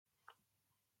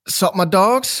Sup, my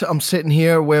dogs? I'm sitting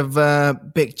here with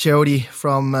Big Jody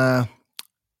from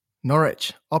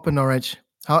Norwich, up in Norwich.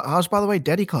 How's, by the way,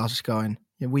 Daddy classes going?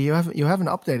 You haven't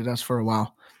updated us for a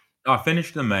while. I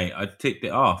finished them, mate. I ticked it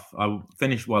off. I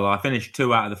finished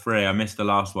 2 out of the 3. I missed the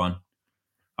last one.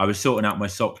 I was sorting out my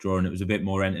sock drawer, and it was a bit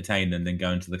more entertaining than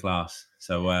going to the class.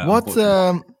 So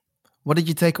what did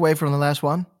you take away from the last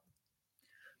one?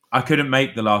 I couldn't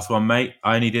make the last one, mate.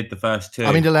 I only did the first 2.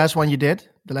 I mean, the last one you did.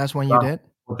 The last one you did.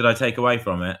 What did I take away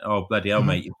from it? Oh, bloody hell,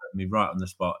 mate! You put me right on the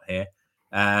spot here.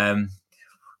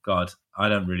 God, I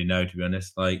don't really know, to be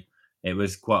honest. Like, it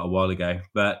was quite a while ago,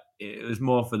 but it was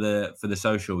more for the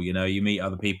social. You know, you meet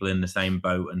other people in the same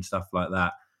boat and stuff like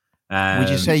that. Would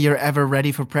you say you're ever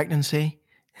ready for pregnancy?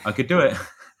 I could do it.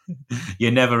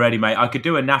 You're never ready, mate. I could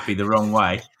do a nappy the wrong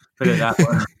way. Put it that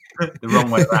way, the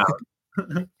wrong way around.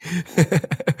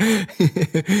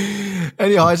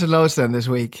 Any highs and lows then this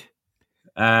week?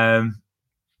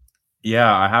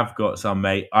 Yeah, I have got some,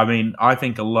 mate. I mean, I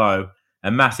think a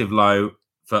massive low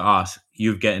for us,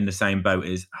 you get in the same boat,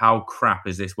 is how crap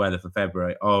is this weather for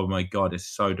February? Oh my God, it's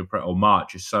so depressing. Or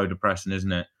March is so depressing,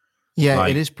 isn't it? Yeah,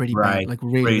 like, it is pretty bad. Like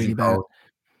really bad. Cold.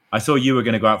 I saw you were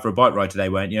going to go out for a bike ride today,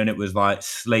 weren't you? And it was like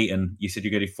sleeting. You said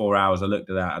you're going to do 4 hours. I looked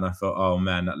at that and I thought, oh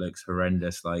man, that looks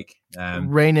horrendous. Like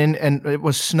raining, and it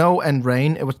was snow and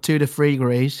rain. It was 2 to 3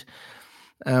 degrees.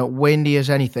 Windy as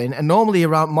anything, and normally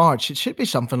around March it should be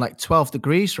something like 12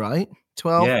 degrees, right?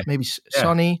 12, maybe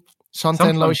sunny,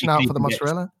 suntan lotion out for the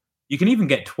mozzarella. You can even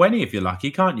get 20 if you're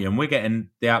lucky, can't you? And we're getting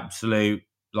the absolute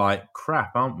like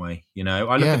crap, aren't we? You know,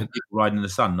 I look at the people riding in the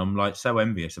sun, and I'm like so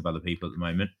envious of other people at the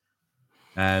moment.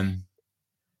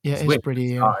 It's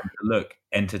pretty starting to look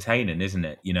entertaining, isn't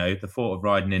it? You know, the thought of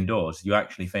riding indoors, you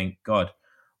actually think, God,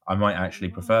 I might actually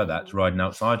prefer that to riding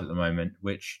outside at the moment,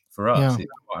 which for us is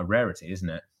quite a rarity, isn't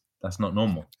it? That's not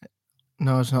normal.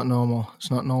 No, it's not normal. It's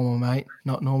not normal, mate.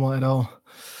 Not normal at all.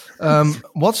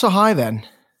 What's the high then?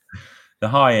 The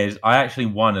high is I actually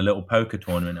won a little poker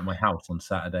tournament at my house on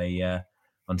Saturday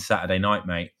night,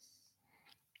 mate.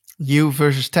 You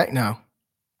versus Techno?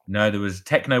 No,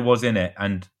 Techno was in it,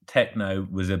 and Techno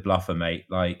was a bluffer, mate.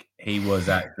 Like, he was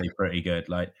actually pretty good.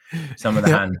 Like, some of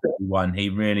the hands that he won, he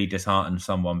really disheartened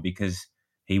someone because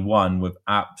he won with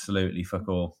absolutely fuck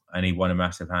all, and he won a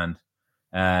massive hand.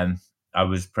 I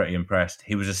was pretty impressed.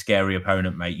 He was a scary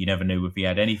opponent, mate. You never knew if he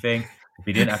had anything. If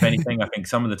he didn't have anything, I think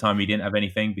some of the time he didn't have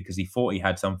anything because he thought he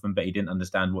had something, but he didn't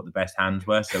understand what the best hands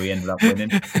were, so he ended up winning.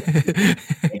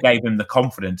 It gave him the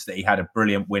confidence that he had a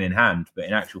brilliant winning hand, but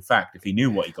in actual fact, if he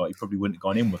knew what he got, he probably wouldn't have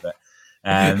gone in with it.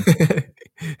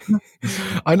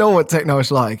 I know what Techno is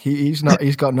like. He's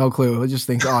got no clue. He just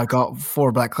thinks, I got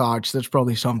 4 black cards. That's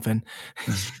probably something.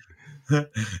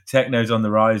 Techno's on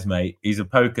the rise, mate. He's a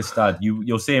poker stud.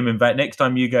 You'll see him in next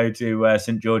time you go to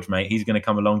St. George, mate. He's going to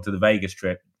come along to the Vegas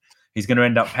trip. He's going to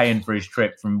end up paying for his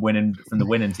trip from the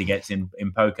winnings he gets in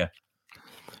poker.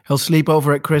 He'll sleep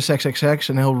over at Chris XXX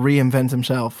and he'll reinvent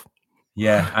himself.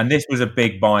 Yeah, and this was a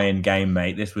big buy-in game,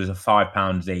 mate. This was a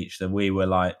 £5 each, so we were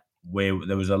like, there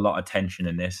was a lot of tension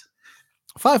in this.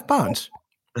 £5?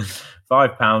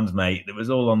 £5, mate. It was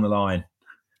all on the line.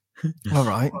 All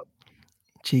right.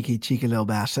 Cheeky little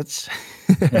bastards.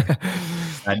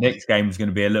 Next game was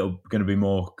going to be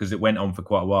more because it went on for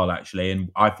quite a while actually, and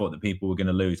I thought that people were going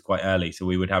to lose quite early, so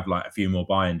we would have like a few more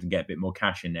buy-ins and get a bit more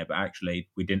cash in there. But actually,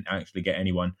 we didn't actually get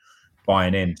anyone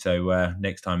buying in. So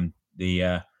next time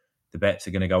the bets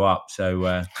are going to go up.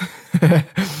 So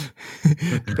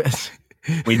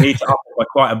we need to up it by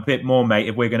quite a bit more, mate.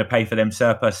 If we're going to pay for them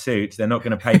surplus suits, they're not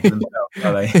going to pay for themselves,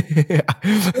 are they?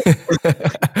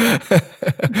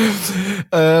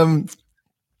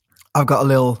 I've got a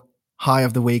little high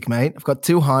of the week, mate. I've got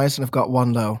 2 highs and I've got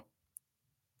 1 low.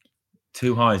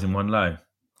 2 highs and 1 low.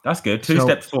 That's good. 2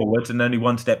 steps forwards and only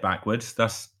 1 step backwards.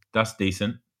 That's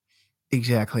decent.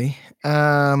 Exactly.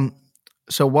 So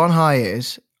 1 high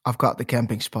is I've got the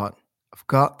camping spot.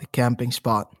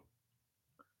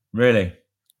 Really?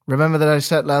 Remember that I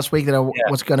said last week that I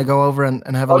was going to go over and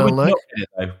have a little look?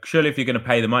 Surely if you're going to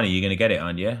pay the money, you're going to get it,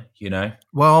 aren't you? You know?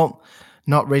 Well,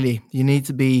 not really. You need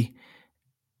to be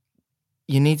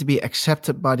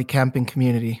accepted by the camping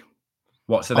community.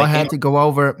 What? So I had to go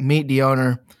over, meet the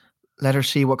owner, let her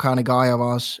see what kind of guy I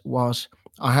was.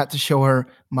 I had to show her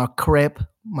my crib,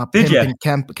 my pimping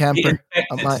camper. To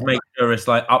make sure it's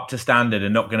like up to standard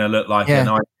and not going to look like an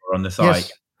eyesore on the site.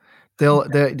 Yes.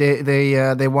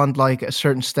 They want like a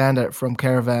certain standard from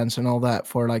caravans and all that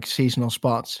for like seasonal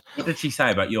spots. What did she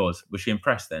say about yours? Was she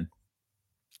impressed then?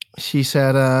 She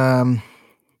said,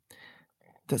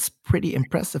 "That's pretty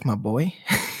impressive, my boy."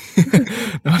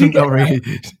 No, not really.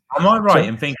 Am I right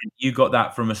in thinking you got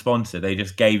that from a sponsor? They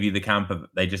just gave you the camper.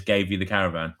 They just gave you the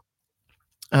caravan.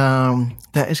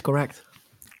 That is correct.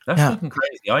 That's fucking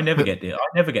crazy. I never get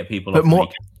people. But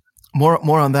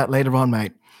more on that later on,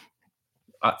 mate.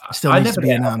 Still needs to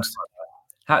be announced.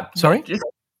 Sorry.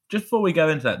 Just before we go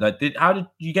into that, how did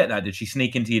you get that? Did she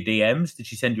sneak into your DMs? Did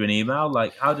she send you an email?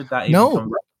 Like, how did that?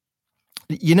 Come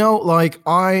you know, like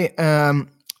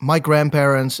my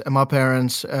grandparents and my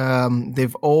parents,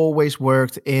 they've always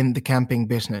worked in the camping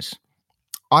business.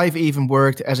 I've even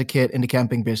worked as a kid in the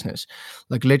camping business.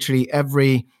 Like literally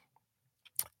every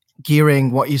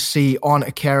gearing, what you see on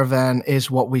a caravan is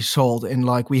what we sold. And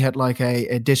like we had like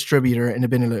a distributor in the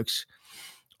Benelux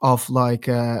of like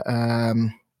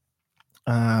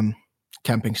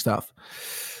camping stuff.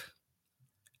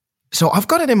 So I've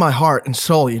got it in my heart and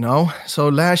soul, you know. So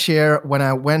last year when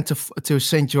I went to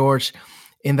St. George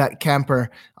in that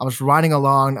camper, I was riding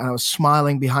along and I was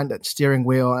smiling behind that steering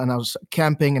wheel and I was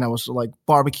camping and I was like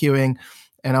barbecuing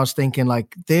and I was thinking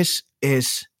like, this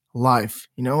is life,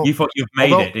 you know. You thought you've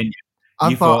made it, didn't you?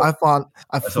 I thought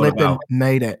I flipping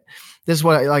made it. This is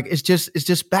what I like. It's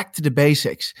just back to the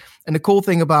basics. And the cool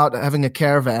thing about having a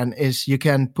caravan is you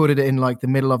can put it in like the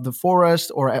middle of the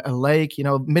forest or a lake, you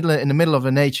know, in the middle of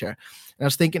the nature. And I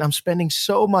was thinking, I'm spending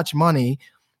so much money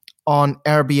on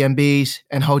Airbnbs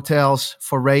and hotels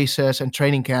for races and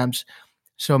training camps.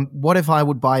 So what if I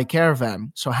would buy a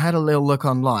caravan? So I had a little look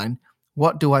online.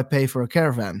 What do I pay for a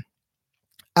caravan?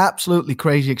 Absolutely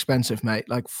crazy expensive, mate.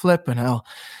 Like flipping hell.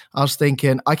 I was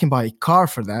thinking I can buy a car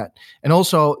for that. And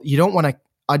also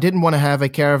I didn't want to have a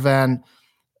caravan.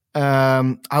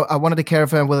 I wanted a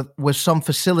caravan with some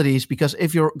facilities, because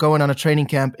if you're going on a training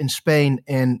camp in Spain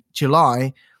in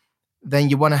July, then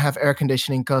you want to have air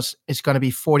conditioning because it's going to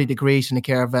be 40 degrees in the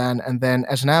caravan. And then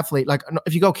as an athlete, like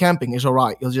if you go camping, it's all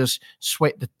right. You'll just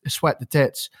sweat the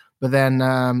tits. But then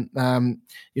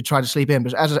you try to sleep in.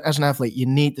 But as an athlete, you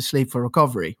need to sleep for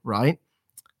recovery, right?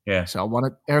 Yeah. So I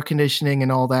wanted air conditioning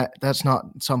and all that. That's not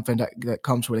something that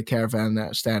comes with a caravan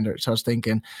standard. So I was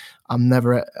thinking, I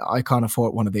can't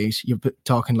afford one of these. You're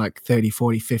talking like 30,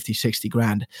 40, 50, 60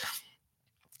 grand.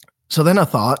 So then I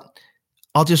thought,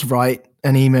 I'll just write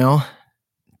an email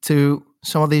to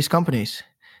some of these companies.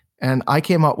 And I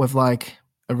came up with like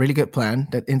a really good plan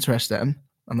that interests them.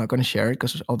 I'm not going to share it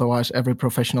because otherwise every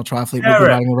professional triathlete will be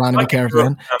riding around in a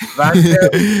caravan.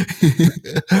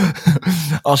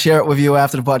 I'll share it with you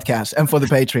after the podcast and for the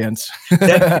Patreons.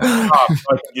 I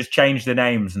can just change the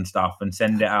names and stuff and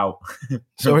send it out.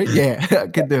 Sorry? Yeah, I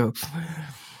could do.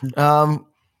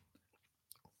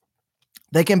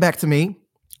 They came back to me.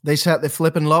 They said they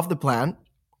flipping love the plan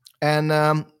and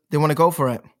they want to go for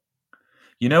it.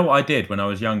 You know what I did when I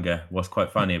was younger? What's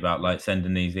quite funny about like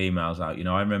sending these emails out? You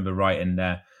know, I remember writing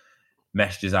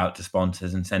messages out to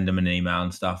sponsors and send them an email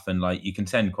and stuff. And like you can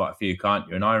send quite a few, can't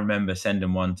you? And I remember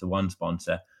sending one to one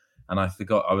sponsor, and I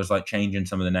forgot I was like changing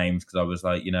some of the names because I was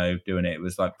like, you know, doing it. It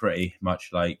was like pretty much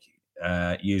like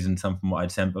using something what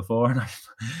I'd sent before, and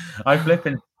I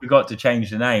flipping forgot to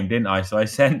change the name, didn't I? So I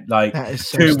sent like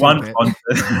one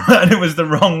sponsors, and it was the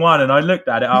wrong one. And I looked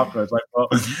at it afterwards, like,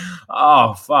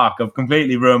 oh fuck, I've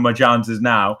completely ruined my chances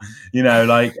now. You know,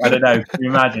 like I don't know. Can you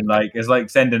imagine? Like it's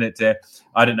like sending it to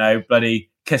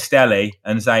bloody Castelli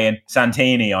and saying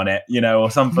Santini on it, you know, or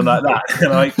something like that.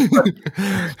 Like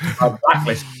I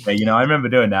blacklisted me. You know, I remember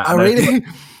doing that.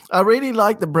 I really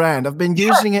like the brand. I've been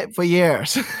using it for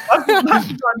years. That's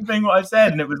the one thing what I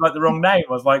said, and it was like the wrong name.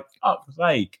 I was like, fuck's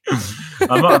sake.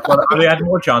 I might have probably had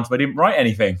more chance if I didn't write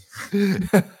anything.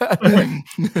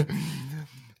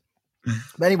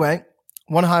 But anyway,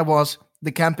 one high was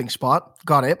the camping spot.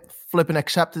 Got it. Flipping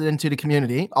accepted into the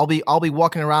community. I'll be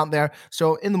walking around there.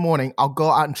 So in the morning, I'll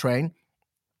go out and train.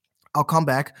 I'll come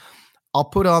back. I'll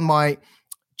put on my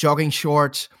jogging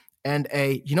shorts and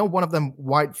one of them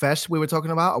white vests we were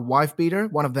talking about, a wife beater,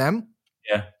 one of them.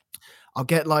 Yeah. I'll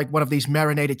get like one of these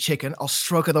marinated chicken. I'll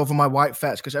stroke it over my white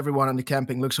vest because everyone on the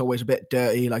camping looks always a bit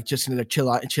dirty, like just in their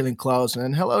chilling clothes. And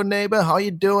then, hello neighbor, how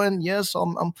you doing? Yes,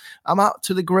 I'm out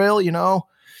to the grill. You know,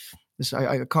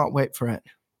 I can't wait for it.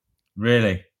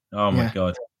 Really? Oh my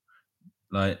God!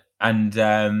 Like and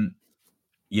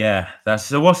that's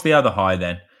so. What's the other high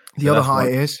then? The other high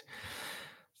is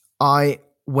I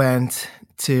went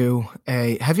to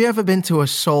have you ever been to a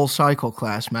Soul Cycle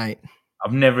class, mate?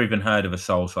 I've never even heard of a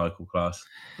Soul Cycle class,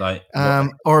 like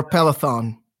or a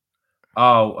Peloton.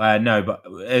 Oh no, but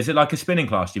is it like a spinning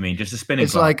class? Do you mean just a spinning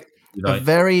class? It's like a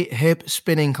very hip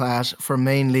spinning class for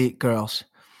mainly girls.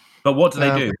 But what do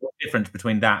they do? What's the difference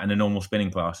between that and a normal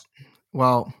spinning class?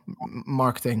 Well,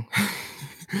 marketing.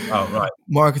 Oh right,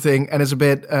 marketing, and it's a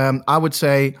bit. I would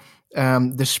say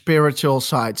the spiritual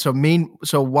side. So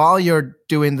while you're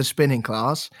doing the spinning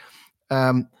class,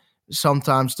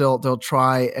 sometimes they'll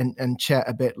try and chat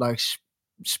a bit like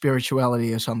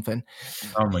spirituality or something.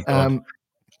 Oh my god.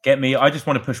 Get me. I just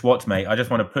want to push Watts, mate. I just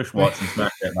want to push Watts and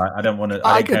smash it. Like, I don't want to.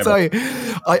 I can tell you.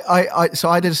 So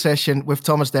I did a session with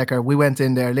Thomas Dekker. We went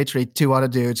in there, literally 2 other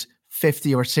dudes,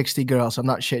 50 or 60 girls. I'm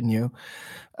not shitting you.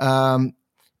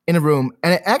 In a room,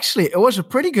 and it was a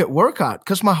pretty good workout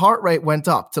because my heart rate went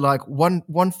up to like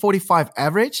 145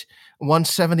 average,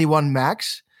 171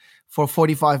 max for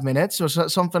 45 minutes. So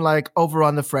something like over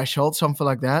on the threshold, something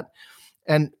like that.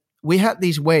 And we had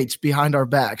these weights behind our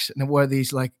backs, and it were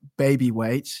these like baby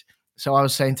weights. So I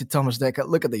was saying to Thomas Dekker,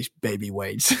 look at these baby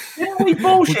weights. Yeah, we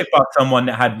bullshit about someone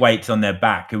that had weights on their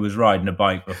back who was riding a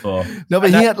bike before. No, but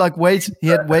he had like weights. He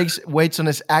had weights on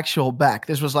his actual back.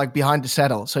 This was like behind the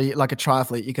saddle. So like a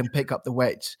triathlete, you can pick up the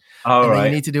weights. All right. Then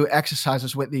you need to do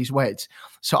exercises with these weights.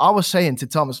 So I was saying to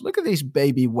Thomas, look at these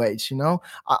baby weights. You know,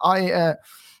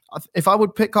 if I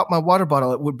would pick up my water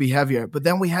bottle, it would be heavier. But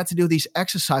then we had to do these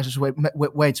exercises with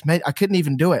weights. Mate, I couldn't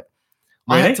even do it.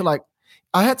 Really?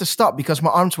 I had to stop because my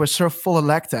arms were so full of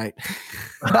lactate.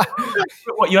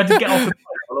 What, you had to get off the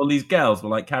bike while all these girls were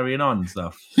like carrying on and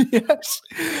stuff? Yes.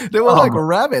 They were like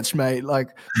rabbits, mate. Like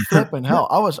flipping hell.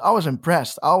 I was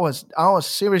impressed. I was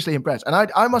seriously impressed. And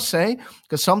I must say,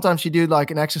 because sometimes you do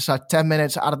like an exercise 10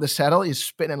 minutes out of the saddle, you're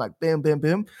spinning like boom, boom,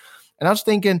 boom. And I was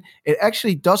thinking it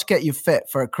actually does get you fit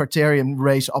for a criterium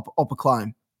race up a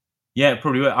climb. Yeah, it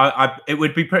probably would. It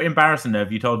would be pretty embarrassing though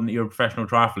if you told them that you're a professional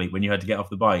triathlete when you had to get off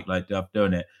the bike, like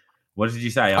doing it. What did you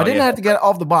say? I didn't have to get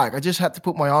off the bike. I just had to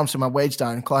put my arms and my weights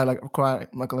down and cry like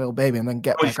a little baby, and then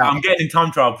get back up. I'm getting in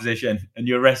time trial position, and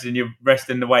you're resting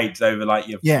the weights over like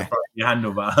your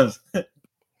handlebars. But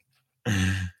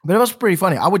it was pretty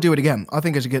funny. I would do it again. I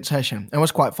think it's a good session. It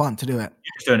was quite fun to do it.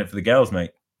 You're just doing it for the girls,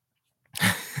 mate.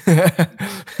 Yeah,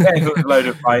 if it was a load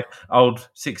of like old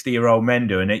 60-year-old men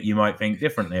doing it, you might think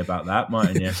differently about that,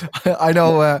 mightn't you? I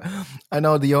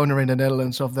know the owner in the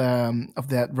Netherlands of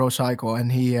that Row Cycle,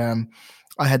 and he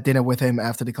I had dinner with him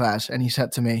after the class, and he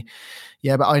said to me,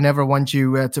 "Yeah, but I never want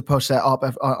you to post that up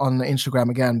on Instagram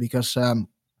again because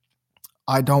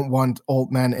I don't want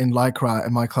old men in Lycra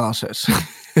in my classes."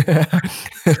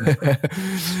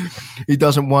 He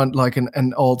doesn't want like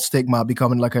an old stigma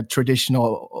becoming like a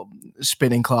traditional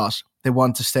spinning class. They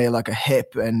want to stay like a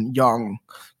hip and young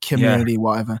community,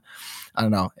 whatever. I don't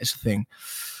know. It's a thing.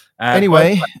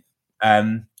 Anyway.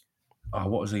 What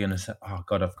was I going to say? Oh,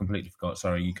 God, I've completely forgot.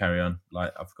 Sorry, you carry on.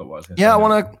 Like, I forgot what I was going to say. Yeah, I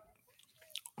want to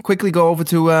quickly go over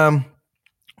to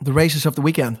the races of the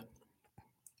weekend.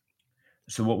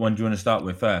 So what one do you want to start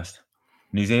with first?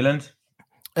 New Zealand?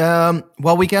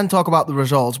 Well, we can talk about the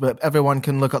results, but everyone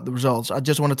can look up the results. I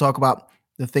just want to talk about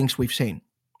the things we've seen.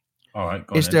 All right.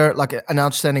 Is there like an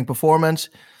outstanding performance?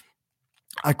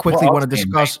 I quickly want to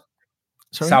discuss.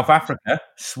 South Africa,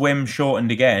 swim shortened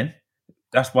again.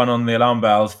 That's one on the alarm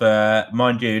bells for,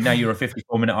 mind you, now you're a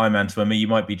 54-minute Ironman swimmer. You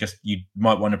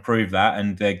might want to prove that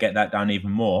and get that down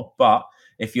even more. But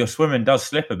if your swimming does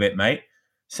slip a bit, mate,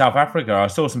 South Africa, I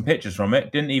saw some pictures from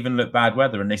it, didn't even look bad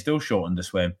weather, and they still shortened the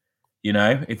swim. You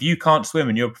know, if you can't swim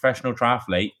and you're a professional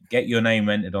triathlete, get your name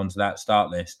entered onto that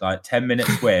start list. Like 10-minute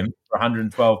swim for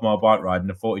 112-mile bike ride and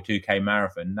a 42k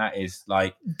marathon. That is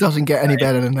like doesn't get any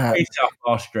better than that. It's up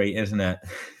our street, isn't it?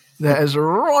 That is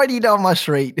righty down my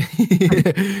street.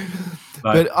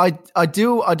 But I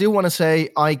do want to say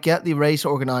I get the race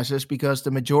organizers because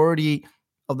the majority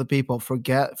of the people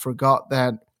forgot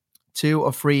that 2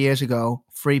 or 3 years ago,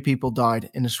 3 people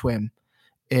died in a swim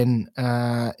in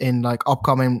like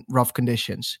upcoming rough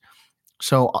conditions.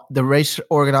 So the race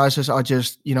organizers are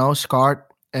just, scarred.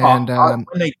 And when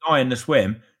they die in the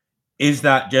swim, is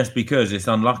that just because it's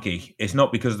unlucky? It's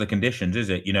not because of the conditions, is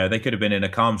it? You know, they could have been in a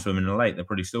calm swim in a lake. They're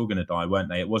probably still going to die, weren't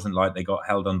they? It wasn't like they got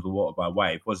held under the water by a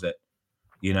wave, was it?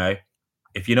 You know,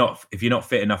 if you're not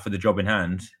fit enough for the job in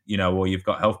hand, or you've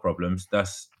got health problems,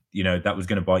 that's, that was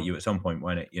going to bite you at some point,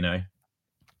 wasn't it?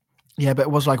 Yeah, but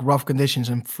it was like rough conditions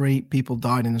and 3 people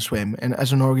died in the swim. And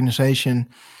as an organization,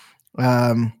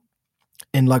 in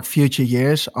like future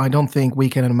years, I don't think we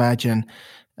can imagine.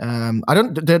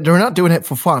 They're not doing it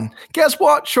for fun. Guess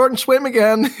what? Short and swim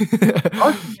again.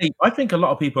 I think a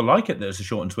lot of people like it that it's a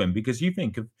short and swim because you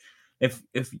think of if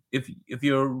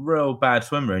you're a real bad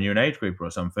swimmer and you're an age grouper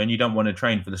or something, you don't want to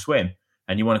train for the swim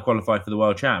and you want to qualify for the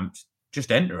world champs,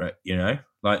 just enter it,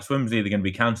 Like swim's either going to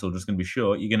be cancelled or it's going to be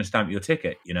short. You're going to stamp your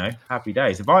ticket, Happy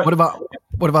days. What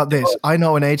about this? I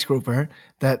know an age grouper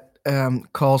that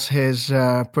calls his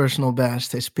personal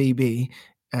best, his PB,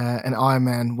 an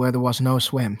Ironman where there was no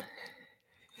swim.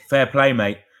 Fair play,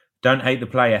 mate. Don't hate the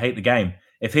player, hate the game.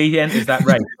 If he enters that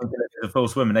race thinking it's a full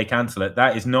swim and they cancel it,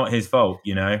 that is not his fault,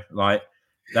 Like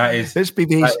that is.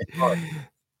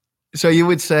 So you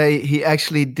would say he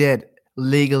actually did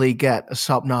legally get a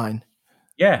sub 9?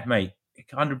 Yeah, mate,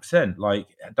 100%. Like,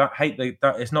 don't hate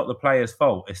that. It's not the player's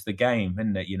fault. It's the game,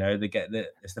 isn't it?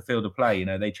 It's the field of play.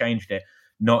 They changed it.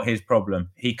 Not his problem.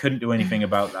 He couldn't do anything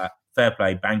about that. Fair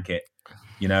play, bank it.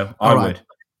 I would.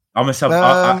 I'm a sub.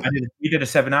 We did a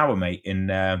 7-hour, mate, in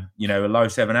a low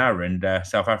 7-hour in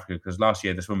South Africa because last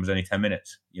year the swim was only 10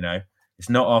 minutes. It's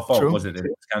not our fault, was it? That it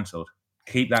was cancelled.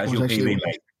 Keep that as your PB,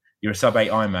 mate. You're a sub 8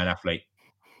 Ironman athlete.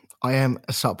 I am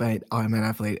a sub 8 Ironman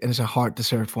athlete, and it's a hard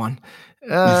deserved one.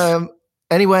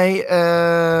 Anyway,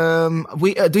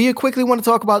 do you quickly want to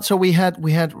talk about? So we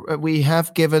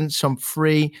have given some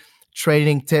free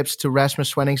training tips to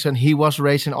Rasmus Svenningsson. He was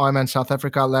racing Ironman South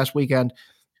Africa last weekend.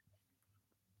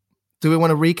 Do we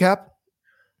want to recap?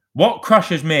 What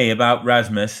crushes me about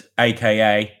Rasmus,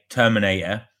 aka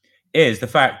Terminator, is the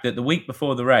fact that the week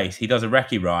before the race, he does a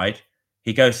recce ride.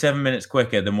 He goes 7 minutes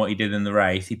quicker than what he did in the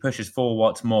race. He pushes 4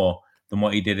 watts more than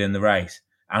what he did in the race.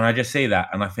 And I just see that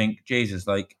and I think, Jesus,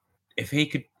 like if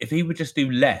he would just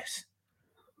do less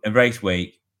in race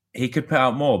week, he could put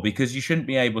out more because you shouldn't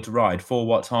be able to ride 4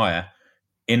 watts higher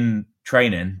in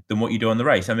training than what you do on the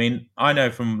race. I mean, I know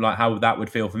from like how that would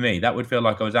feel for me. That would feel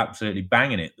like I was absolutely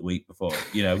banging it the week before.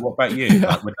 What about you?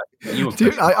 Yeah. Like,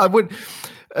 Dude, I would.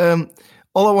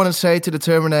 All I want to say to the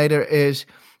Terminator is,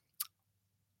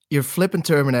 you're flipping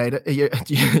Terminator.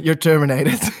 You're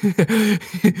terminated.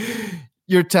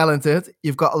 You're talented.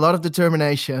 You've got a lot of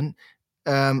determination.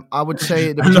 I would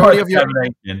say the majority of your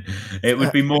it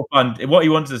would be more fun. What he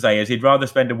wanted to say is he'd rather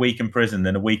spend a week in prison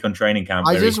than a week on training camp.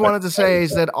 I just wanted to say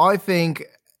is that I think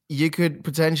you could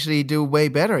potentially do way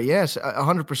better. Yes,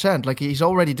 100%. Like he's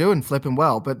already doing flipping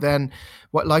well, but then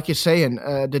like you're saying,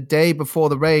 the day before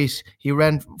the race, he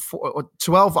ran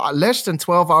less than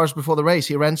 12 hours before the race.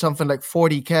 He ran something like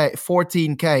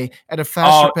 14K at a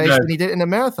faster pace than he did in the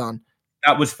marathon.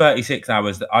 That was 36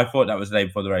 hours. I thought that was the day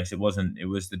before the race. It wasn't. It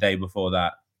was the day before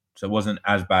that. So it wasn't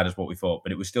as bad as what we thought,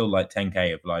 but it was still like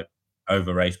 10K of like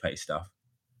over race pace stuff.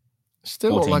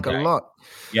 Still like a lot.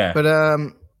 Yeah.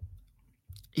 But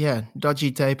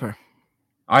dodgy taper.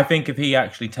 I think if he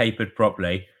actually tapered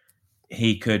properly,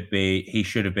 he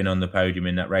should have been on the podium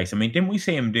in that race. I mean, didn't we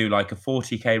see him do like a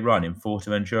 40K run in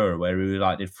Fuerteventura where he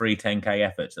like did 3 10K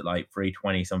efforts at like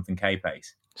 320 something K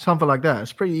pace? Something like that.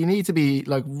 It's pretty. You need to be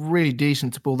like really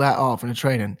decent to pull that off in a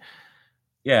training.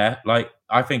 Yeah, like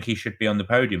I think he should be on the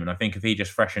podium, and I think if he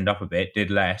just freshened up a bit,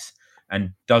 did less,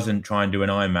 and doesn't try and do an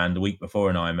Ironman the week before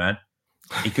an Ironman,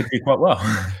 he could do quite well.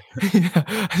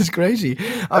 Yeah, it's crazy.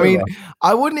 I mean,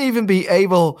 I wouldn't even be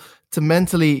able to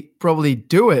mentally probably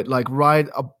do it, like ride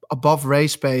above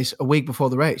race pace a week before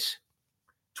the race.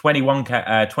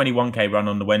 21K run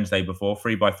on the Wednesday before,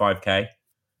 3x5K.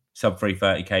 Sub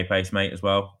 330K pace, mate, as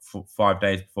well. 5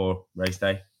 days before race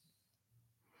day.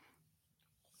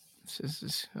 I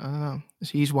don't know.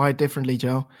 He's wired differently,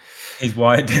 Joe. He's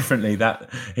wired differently. That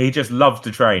he just loves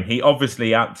to train. He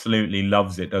obviously absolutely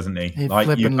loves it, doesn't he? He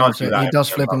loves it. He does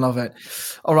flip and love it.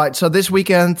 All right. So this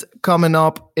weekend coming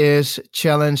up is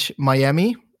Challenge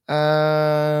Miami.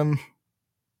 Anything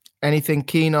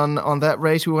keen on that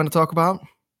race we want to talk about?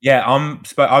 Yeah,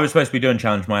 I was supposed to be doing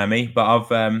Challenge Miami, but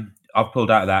I've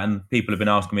pulled out of that, and people have been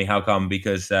asking me how come,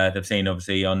 because they've seen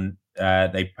obviously on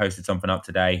they posted something up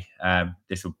today.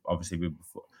 This will obviously be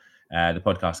before the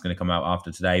podcast is going to come out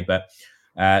after today, but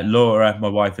Laura, my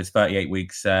wife, is 38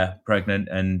 weeks pregnant,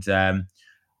 and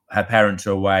her parents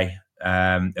are away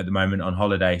at the moment on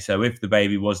holiday. So if the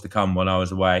baby was to come while I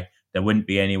was away, there wouldn't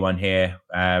be anyone here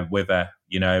with her,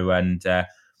 and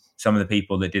some of the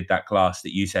people that did that class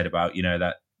that you said about,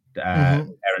 that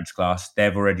parents class,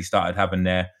 they've already started having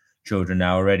their children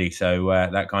now already. So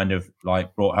that kind of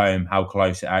like brought home how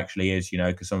close it actually is,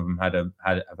 because some of them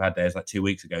have had theirs like 2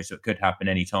 weeks ago. So it could happen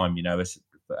any time, It's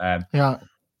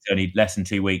only less than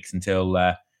 2 weeks until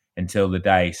the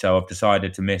day. So I've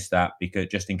decided to miss that, because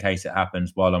just in case it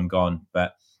happens while I'm gone.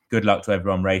 But good luck to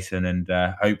everyone racing, and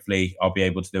hopefully I'll be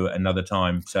able to do it another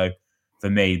time. So for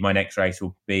me, my next race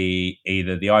will be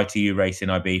either the ITU race in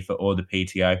Ibiza or the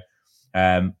PTO.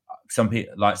 Some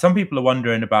people are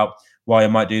wondering about why I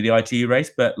might do the ITU race,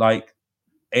 but like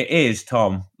it is,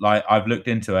 Tom, like I've looked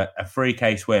into it, a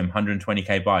 3K swim,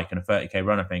 120K bike, and a 30K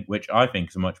run, I think, which I think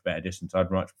is a much better distance. I'd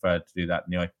much prefer to do that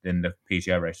than the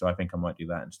PTO race. So I think I might do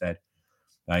that instead.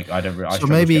 Like I don't really. So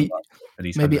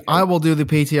maybe I will do the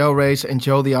PTO race and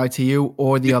Joe the ITU,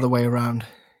 or the other way around.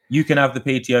 You can have the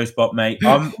PTO spot, mate.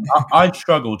 I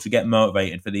struggle to get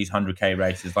motivated for these 100K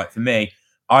races. Like for me,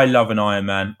 I love an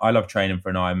Ironman. I love training for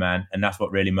an Ironman, and that's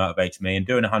what really motivates me. And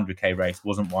doing a 100K race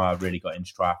wasn't why I really got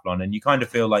into triathlon. And you kind of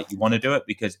feel like you want to do it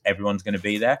because everyone's going to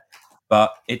be there,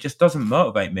 but it just doesn't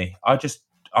motivate me. I just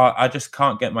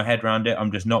can't get my head around it.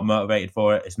 I'm just not motivated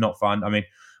for it. It's not fun. I mean,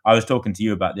 I was talking to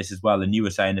you about this as well, and you were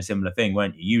saying a similar thing,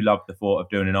 weren't you? You love the thought of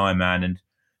doing an Ironman, and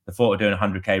the thought of doing a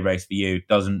 100K race for you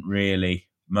doesn't really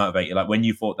motivate you. Like when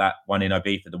you thought that one in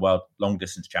IB for the world long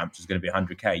distance champs was going to be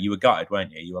 100K, you were gutted,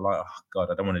 weren't you? You were like, oh God,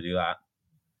 I don't want to do that.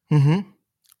 Mm-hmm.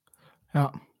 Yeah.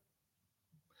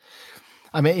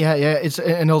 I mean, yeah. It's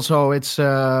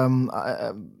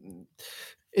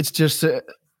just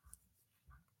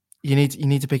you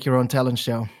need to pick your own talent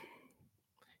show.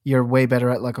 You're way better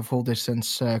at like a full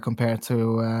distance compared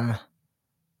to a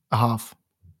half.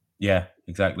 Yeah,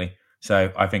 exactly.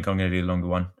 So I think I'm going to do the longer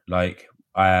one. Like,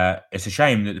 it's a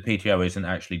shame that the PTO isn't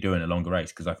actually doing a longer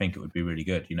race because I think it would be really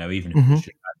good. You know, even if it was just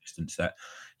that distance. That,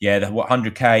 yeah, the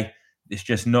 100K. It's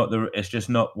just not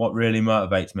what really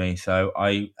motivates me. So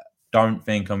I don't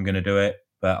think I'm going to do it,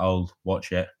 but I'll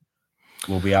watch it.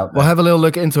 We'll be out there. We'll have a little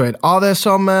look into it. Are there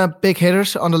some big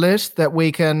hitters on the list that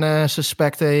we can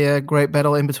suspect a great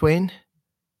battle in between?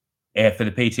 Yeah, for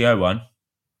the PTO one.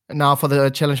 Now for the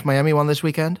Challenge Miami one this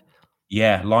weekend?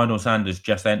 Yeah, Lionel Sanders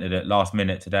just entered it last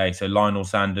minute today. So Lionel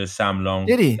Sanders, Sam Long,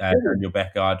 did he? Daniel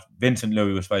Beckard, Vincent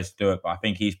Louis was supposed to do it, but I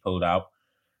think he's pulled out.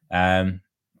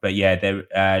 But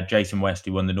yeah, Jason West,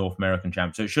 who won the North American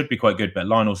champ. So it should be quite good. But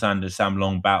Lionel Sanders, Sam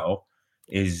Long battle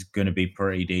is going to be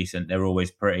pretty decent. They're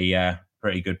always pretty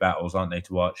good battles, aren't they,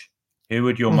 to watch? Who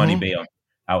would your money be on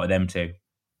out of them two?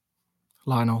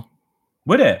 Lionel.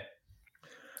 Would it?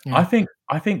 Yeah.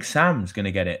 I think Sam's going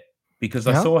to get it because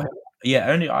I saw him.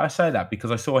 Yeah, I say that because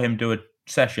I saw him do a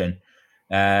session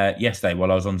yesterday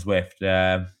while I was on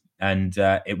Zwift. And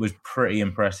it was pretty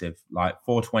impressive. Like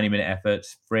 4 20-minute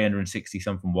efforts, 360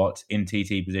 something watts in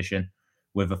TT position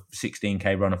with a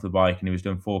 16K run off the bike, and he was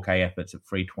doing 4K efforts at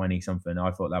 320 something.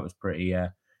 I thought that was pretty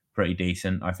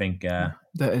decent. I think that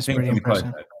is pretty impressive.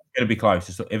 It's going to be close.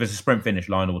 If it's a sprint finish,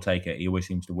 Lionel will take it. He always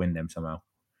seems to win them somehow,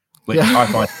 which I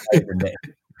find amazing.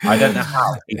 I don't know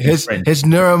how. His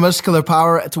neuromuscular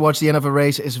power towards the end of a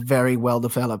race is very well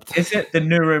developed. Is it the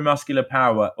neuromuscular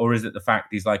power, or is it the fact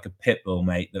he's like a pit bull,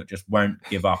 mate, that just won't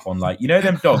give up on, like, you know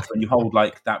them dogs when you hold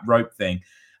like that rope thing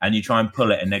and you try and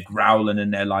pull it and they're growling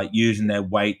and they're like using their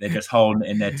weight, they're just holding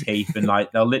it in their teeth and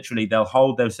like they'll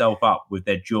hold themselves up with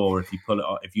their jaw if you pull it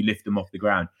off, if you lift them off the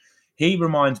ground. He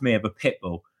reminds me of a pit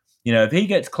bull. You know, if he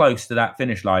gets close to that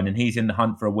finish line and he's in the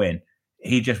hunt for a win,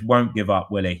 he just won't give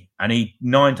up, will he? And he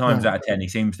 9 times out of 10, he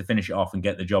seems to finish it off and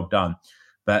get the job done.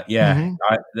 But yeah,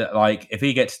 like if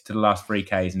he gets to the last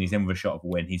 3Ks and he's in with a shot of a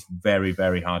win, he's very,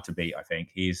 very hard to beat. I think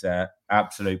he's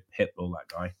absolute pit bull, that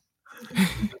guy.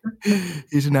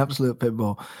 He's an absolute pit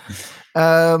bull.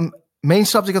 Main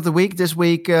subject of the week this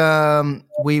week,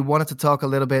 we wanted to talk a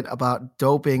little bit about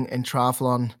doping in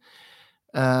triathlon.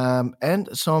 And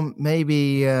some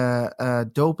maybe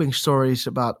doping stories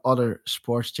about other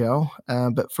sports, Joe.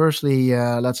 But firstly,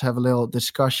 let's have a little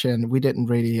discussion. We didn't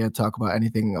really talk about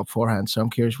anything beforehand, so I'm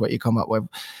curious what you come up with.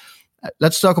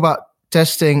 Let's talk about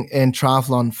testing in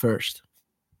triathlon first.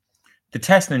 The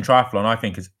testing in triathlon, I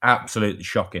think, is absolutely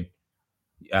shocking.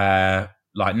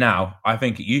 Like now, I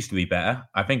think it used to be better.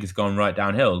 I think it's gone right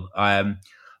downhill.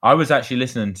 I was actually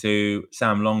listening to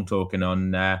Sam Long talking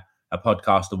on a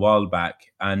podcast a while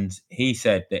back, and he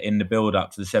said that in the build-up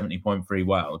to the 70.3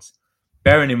 Worlds,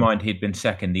 bearing in mind he'd been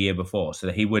second the year before, so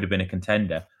that he would have been a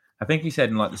contender, I think he said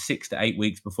in like the 6 to 8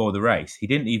 weeks before the race, he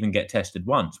didn't even get tested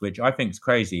once, which I think is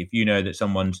crazy. If you know that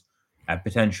someone's a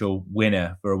potential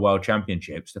winner for a World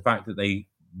Championships, the fact that they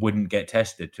wouldn't get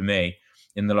tested, to me,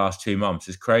 in the last 2 months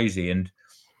is crazy. And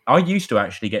I used to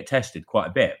actually get tested quite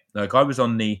a bit. Like I was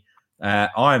on the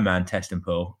Ironman testing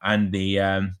pool and the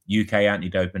UK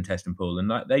anti-doping testing pool, and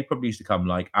like they probably used to come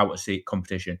like out of seat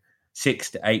competition 6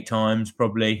 to 8 times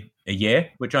probably a year,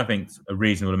 which I think is a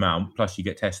reasonable amount. Plus you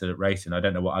get tested at racing. I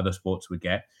don't know what other sports would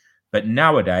get, but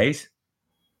nowadays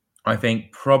I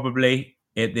think probably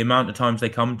the amount of times they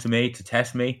come to me to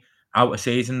test me out of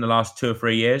season the last 2 or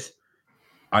 3 years,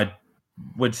 I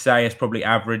would say it's probably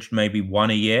averaged maybe 1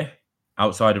 a year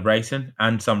outside of racing,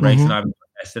 and some racing I haven't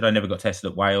tested. I never got tested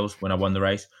at Wales when I won the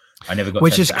race. I never got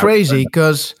which tested is crazy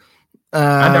because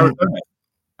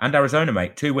and Arizona,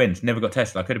 mate, 2 wins, never got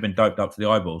tested. I could have been doped up to the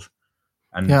eyeballs.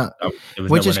 And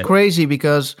which is crazy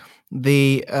because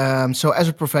the so as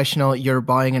a professional, you're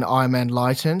buying an Ironman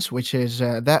license, which is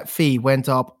that fee went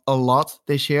up a lot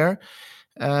this year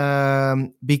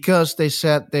because they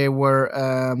said they were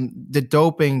the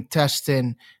doping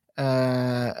testing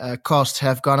costs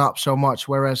have gone up so much,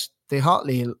 whereas they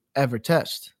hardly ever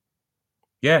test.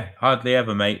 Yeah, hardly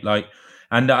ever, mate. Like,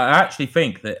 and I actually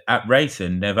think that at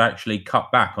racing, they've actually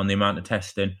cut back on the amount of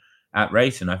testing at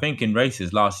racing. I think in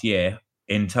races last year,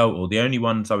 in total, the only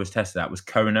ones I was tested at was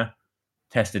Kona,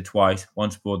 tested twice,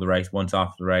 once before the race, once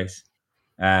after the race.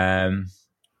 And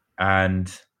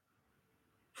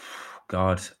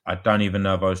God, I don't even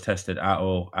know if I was tested at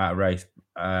all at a race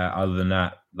other than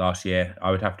that last year.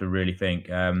 I would have to really think.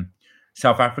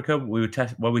 South Africa, we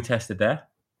tested there.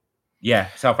 Yeah,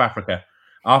 South Africa.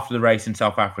 After the race in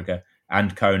South Africa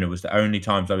and Kona was the only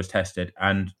times I was tested.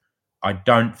 And I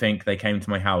don't think they came to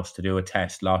my house to do a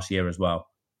test last year as well.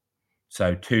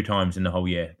 So 2 times in the whole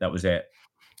year. That was it.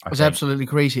 It was absolutely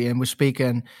crazy. And we're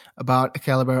speaking about a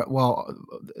caliber. Well,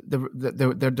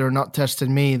 they're not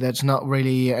testing me. That's not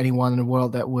really anyone in the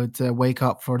world that would wake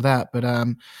up for that. But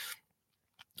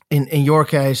in your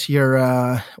case,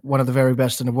 you're one of the very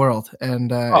best in the world.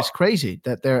 And it's crazy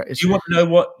that there is. You want to know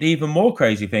what the even more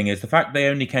crazy thing is? The fact they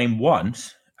only came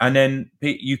once, and then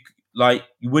you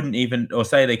wouldn't even, or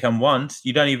say they come once,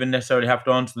 you don't even necessarily have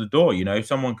to answer the door. You know,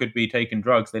 someone could be taking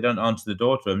drugs, they don't answer the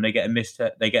door to them, they get a missed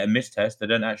test, they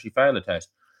don't actually fail a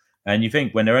test. And you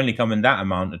think when they're only coming that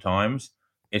amount of times,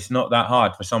 it's not that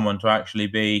hard for someone to actually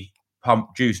be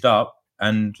juiced up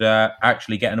and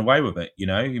actually getting away with it. You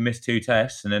know, you miss 2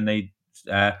 tests and then they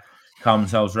calm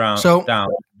themselves down. Start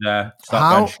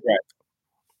going straight.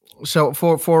 So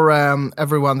for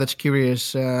everyone that's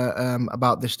curious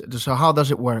about this, so how does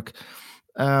it work?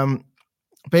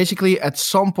 Basically, at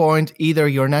some point, either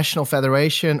your national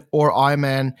federation or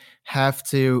Ironman have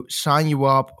to sign you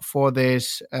up for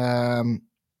this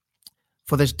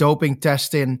doping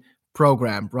testing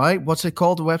program, right? What's it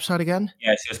called? The website again?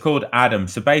 Yes, it's called ADAMS.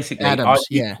 So basically, ADAMS, I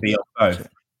used to be on both.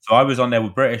 So I was on there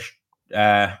with British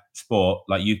Sport,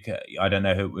 like UK. I don't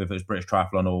know if it was British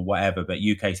Triathlon or whatever, but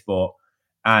UK Sport.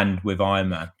 And with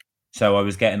Ironman. So I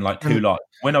was getting like 2 lots.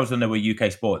 When I was on there with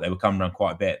UK Sport, they were coming around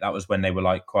quite a bit. That was when they were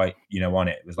like quite, on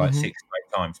it. It was like 6 to 8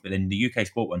 times. But then the UK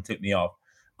Sport one took me off.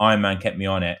 Ironman kept me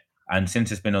on it. And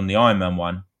since it's been on the Ironman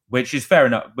one, which is fair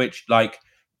enough, which like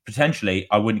potentially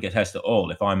I wouldn't get tested at all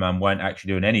if Ironman weren't actually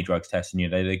doing any drugs testing.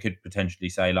 They could potentially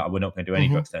say like, we're not going to do any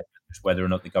drugs testing, just whether or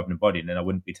not the governing body, and then I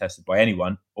wouldn't be tested by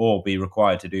anyone or be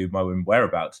required to do my own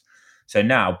whereabouts. So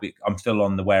now I'm still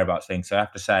on the whereabouts thing. So I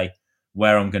have to say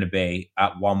where I'm going to be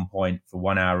at one point for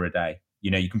 1 hour a day.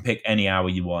 You can pick any hour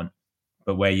you want,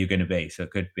 but where you're going to be. So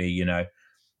it could be,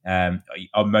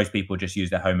 most people just use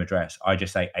their home address. I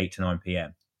just say 8 to 9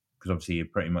 p.m. because obviously you're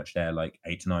pretty much there like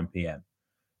 8 to 9 p.m.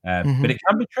 But it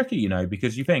can be tricky,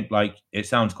 because you think like it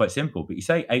sounds quite simple, but you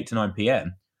say 8 to 9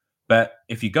 p.m. But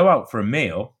if you go out for a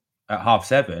meal at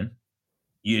 7:30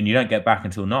 and you don't get back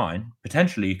until 9,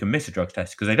 potentially you can miss a drug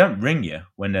test because they don't ring you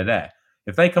when they're there.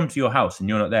 If they come to your house and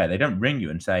you're not there, they don't ring you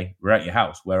and say, we're at your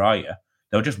house, where are you?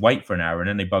 They'll just wait for an hour and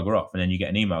then they bugger off and then you get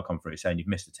an email come through saying you've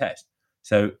missed a test.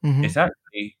 So it's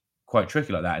actually quite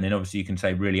tricky like that. And then obviously you can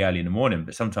say really early in the morning,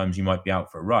 but sometimes you might be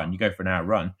out for a run. You go for an hour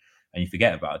run and you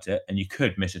forget about it and you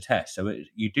could miss a test. So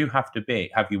you do have to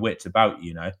have your wits about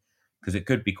you, because it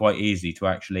could be quite easy to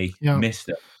actually miss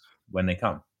them when they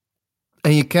come.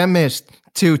 And you can miss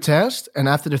 2 tests, and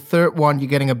after the 3rd one, you're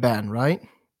getting a ban, right?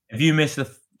 If you miss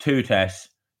the 2 tests,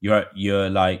 you're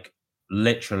like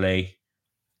literally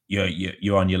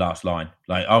you're on your last line.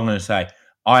 Like I'm gonna say,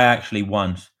 I actually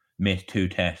once missed 2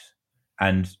 tests,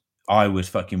 and I was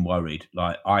fucking worried.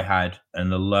 Like I had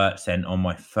an alert sent on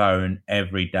my phone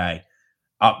every day.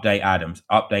 Update Adams,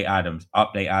 update Adams,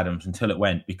 update Adams until it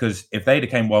went. Because if they'd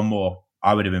have came one more,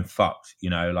 I would have been fucked.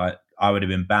 Like I would have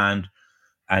been banned.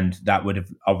 And that would have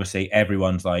obviously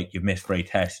everyone's like, you've missed 3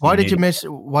 tests. Why did you miss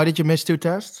 2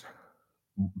 tests?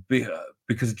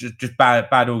 Because just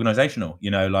bad organizational.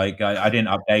 I didn't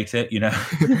update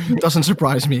it. Doesn't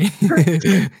surprise me.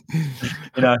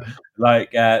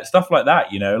 Stuff like that.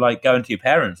 Like going to your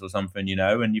parents or something.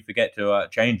 And you forget to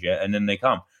change it, and then they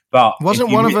come. But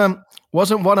wasn't one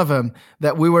of them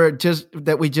that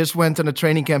we just went on a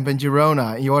training camp in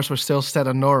Girona, and yours was still set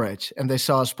on Norwich, and they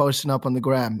saw us posting up on the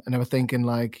gram, and they were thinking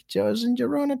like, Joe's in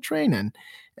Girona training,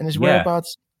 and his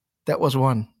whereabouts. That was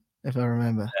one, if I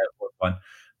remember. That was one,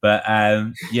 but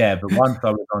but once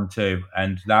I was on 2,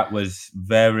 and that was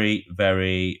very,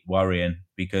 very worrying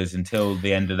because until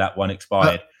the end of that one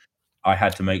expired, I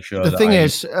had to make sure. The thing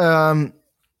is.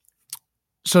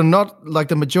 So not like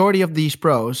the majority of the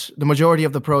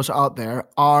pros out there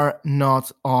are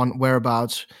not on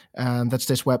Whereabouts. That's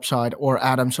this website or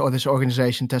Adams or this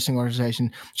testing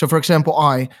organization. So for example,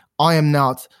 I am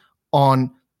not on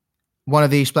one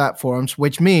of these platforms,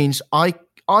 which means I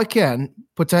can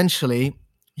potentially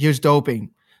use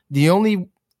doping. The only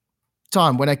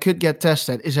time when I could get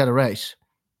tested is at a race.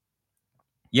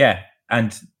 Yeah,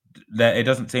 and it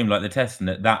doesn't seem like they're testing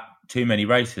it that too many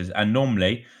races, and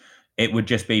normally it would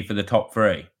just be for the top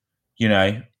 3, you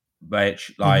know,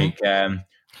 which like,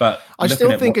 but I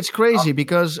still think it's crazy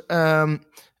because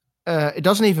it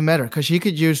doesn't even matter, because you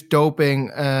could use doping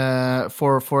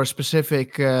for a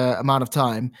specific amount of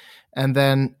time and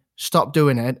then stop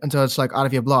doing it until it's like out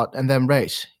of your blood and then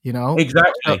race, you know?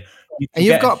 Exactly. And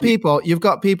you've got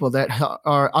people that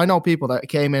are, I know people that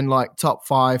came in like top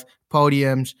 5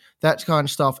 podiums, that kind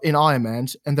of stuff in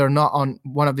Ironmans, and they're not on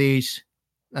one of these,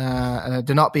 they're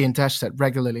not being tested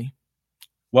regularly.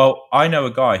 Well, I know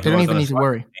a guy who they don't even need to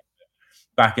worry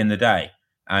back in the day,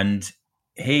 and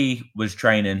he was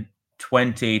training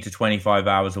 20 to 25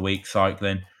 hours a week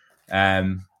cycling,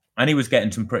 and he was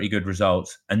getting some pretty good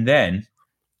results. And then,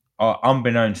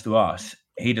 unbeknownst to us,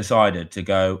 he decided to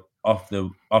go off the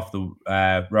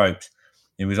ropes.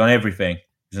 He was on everything.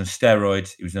 He was on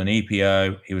steroids. He was on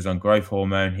EPO. He was on growth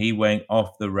hormone. He went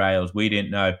off the rails. We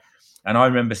didn't know. And I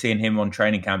remember seeing him on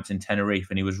training camps in Tenerife,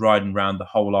 and he was riding around the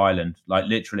whole island, like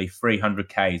literally 300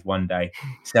 Ks one day,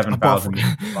 7,000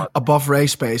 above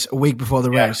race pace a week before the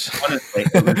race. Honestly,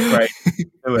 it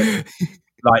was great.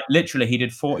 Like literally, he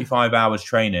did 45 hours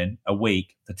training a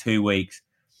week for 2 weeks,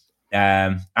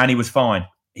 and he was fine.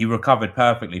 He recovered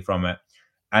perfectly from it.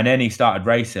 And then he started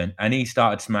racing, and he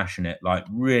started smashing it like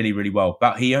really, really well.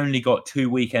 But he only got 2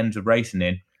 weekends of racing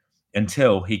in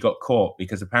until he got caught,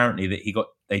 because apparently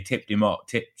they tipped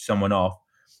someone off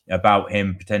about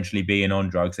him potentially being on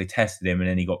drugs. They tested him, and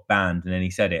then he got banned, and then he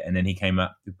said it, and then he came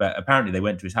up. But apparently they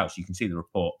went to his house. You can see the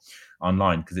report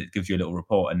online because it gives you a little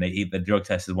report, and the drug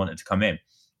testers wanted to come in.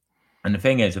 And the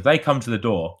thing is, if they come to the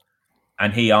door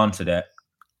and he answered it,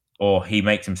 or he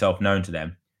makes himself known to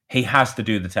them, he has to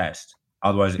do the test.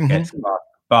 Otherwise it gets classed.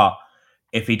 But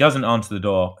if he doesn't answer the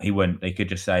door, he wouldn't. They could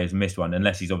just say he's missed one,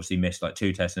 unless he's obviously missed like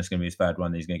 2 tests and it's going to be his 3rd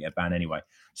one, then he's going to get banned anyway.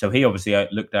 So he obviously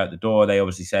looked out the door. They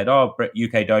obviously said,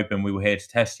 UK Doping, we were here to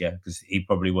test you, because he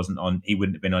probably wasn't on, he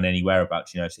wouldn't have been on any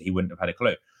whereabouts, so he wouldn't have had a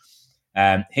clue.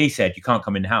 He said, you can't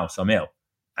come in the house, I'm ill.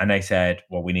 And they said,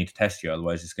 well, we need to test you,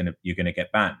 otherwise you're going to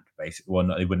get banned, basically. Well,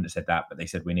 no, they wouldn't have said that, but they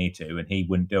said we need to, and he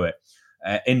wouldn't do it.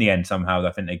 In the end, somehow,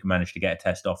 I think they managed to get a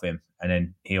test off him, and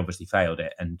then he obviously failed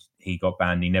it, and he got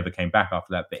banned. He never came back after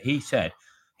that. But he said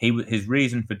his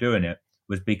reason for doing it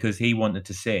was because he wanted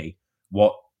to see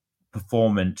what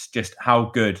performance, just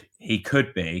how good he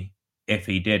could be if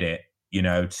he did it,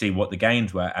 to see what the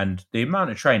gains were. And the amount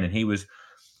of training he was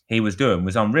doing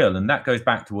was unreal. And that goes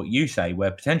back to what you say, where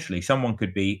potentially someone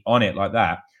could be on it like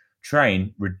that,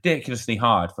 train ridiculously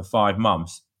hard for 5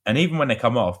 months, and even when they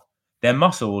come off, their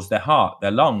muscles, their heart, their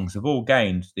lungs have all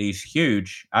gained these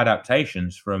huge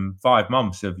adaptations from 5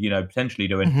 months of, potentially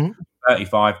doing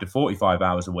 35 to 45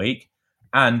 hours a week.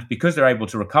 And because they're able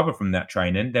to recover from that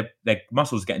training, their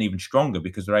muscles getting even stronger,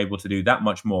 because they're able to do that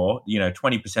much more,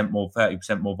 20% more,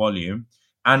 30% more volume,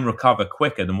 and recover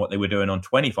quicker than what they were doing on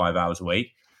 25 hours a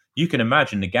week. You can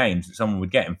imagine the gains that someone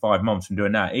would get in 5 months from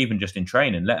doing that, even just in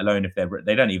training, let alone if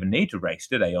they don't even need to race,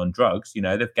 do they, on drugs?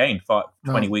 They've gained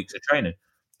 20 weeks of training.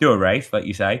 Do a race, like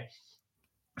you say,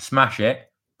 smash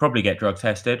it, probably get drug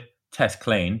tested, test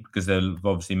clean, because they've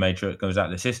obviously made sure it goes out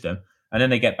of the system, and then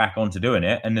they get back onto doing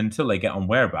it, and then until they get on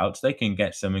whereabouts, they can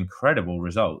get some incredible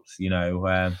results.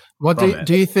 What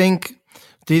do you think?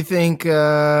 Do you think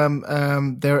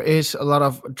there is a lot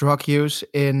of drug use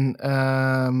in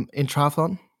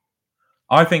triathlon?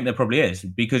 I think there probably is,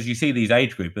 because you see these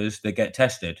age groupers that get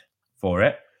tested for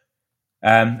it,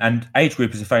 and age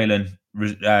groupers are failing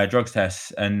drugs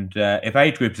tests, and if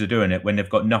age groupers are doing it when they've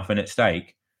got nothing at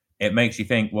stake, it makes you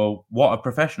think, well, what are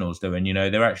professionals doing?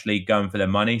 They're actually going for their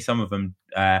money. Some of them,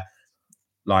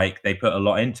 they put a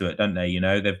lot into it, don't they?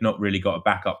 They've not really got a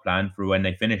backup plan for when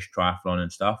they finish triathlon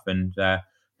and stuff, and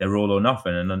they're all or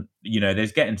nothing. And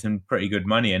there's getting some pretty good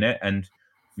money in it. And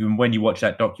when you watch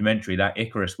that documentary, that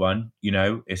Icarus one,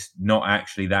 it's not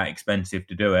actually that expensive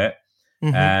to do it.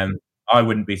 I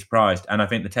wouldn't be surprised. And I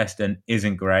think the testing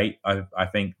isn't great. I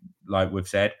think, like we've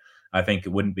said, I think it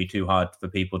wouldn't be too hard for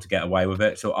people to get away with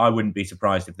it. So I wouldn't be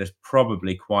surprised if there's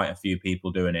probably quite a few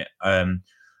people doing it.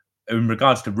 In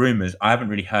regards to rumours, I haven't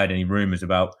really heard any rumours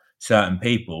about certain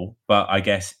people, but I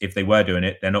guess if they were doing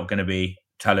it, they're not going to be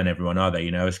telling everyone, are they?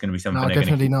 It's going to be something. No,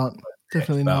 definitely not.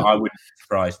 Definitely not. I wouldn't be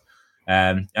surprised.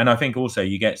 And I think also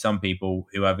you get some people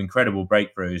who have incredible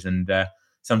breakthroughs, and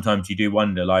sometimes you do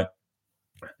wonder, like,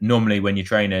 normally when you're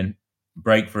training,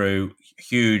 breakthrough,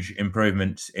 huge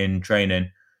improvements in training,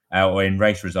 or in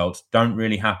race results don't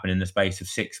really happen in the space of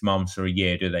 6 months or a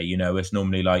year, do they? It's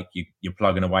normally like you're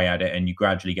plugging away at it and you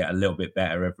gradually get a little bit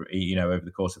better over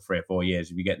the course of 3 or 4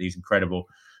 years. If you get these incredible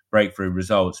breakthrough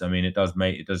results, I mean, it does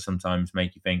sometimes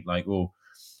make you think like, oh,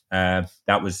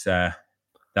 that was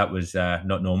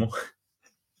not normal.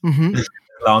 Mm-hmm.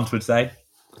 Lance would say.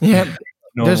 Yeah.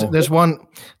 There's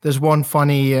one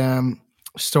funny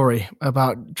story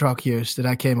about drug use that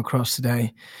I came across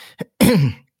today.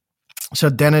 So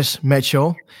Dennis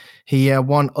Mitchell, he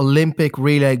won Olympic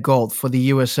relay gold for the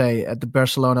USA at the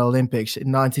Barcelona Olympics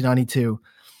in 1992.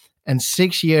 And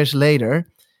 6 years later,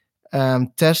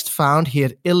 tests found he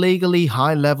had illegally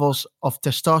high levels of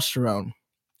testosterone.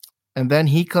 And then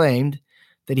he claimed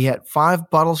that he had 5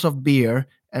 bottles of beer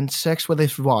and sex with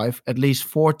his wife at least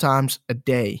 4 times a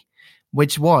day,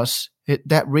 which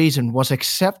that reason was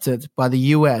accepted by the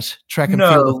US track and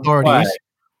field authorities,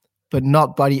 but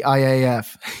not by the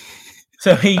IAAF.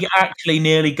 So he actually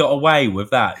nearly got away with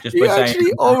that. He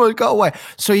actually almost got away.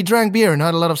 So he drank beer and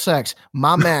had a lot of sex.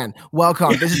 My man,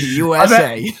 welcome. This is the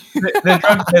USA.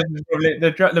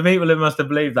 The people who must have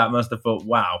believed that must have thought,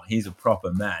 wow, he's a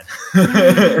proper man.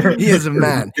 He is a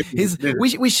man.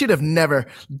 We should have never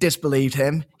disbelieved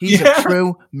him. He's a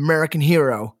true American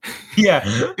hero. Yeah.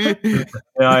 The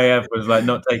IAF was like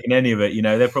not taking any of it.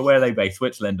 Where are they based?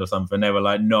 Switzerland or something. They were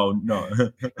like, no.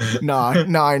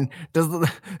 Nein.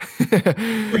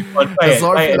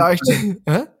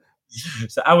 Huh?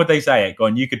 So how would they say it? Go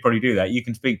on, you could probably do that. You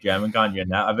can speak German, can't you?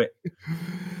 Now,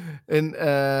 in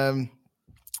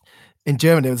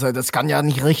German, they would say, das kann ja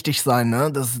nicht richtig sein, ne?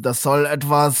 Das soll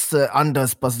etwas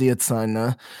anders passiert sein,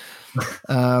 ne?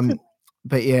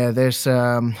 But yeah, there's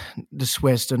the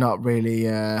Swiss. They're not really.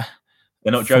 They're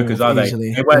not jokers, are they?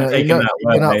 Easily. They weren't taking that.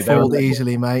 They're not fooled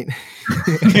easily, mate.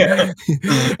 Yeah.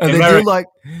 And they like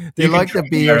the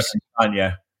beers.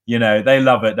 They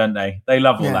love it, don't they? They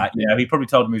love all that. He probably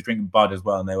told them he was drinking Bud as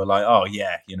well, and they were like, "Oh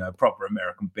yeah, proper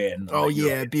American beer." And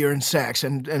beer and sex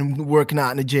and working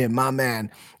out in the gym, my man.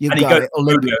 He goes to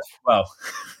rodeos as well.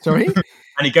 Sorry,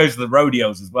 and he goes to the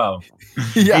rodeos as well.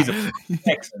 Yeah, he's a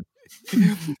Texan,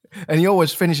 and he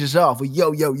always finishes off with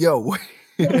 "yo yo yo."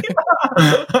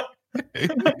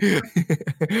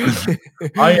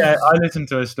 I listened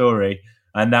to a story,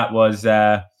 and that was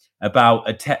about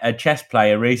a chess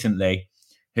player recently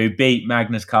who beat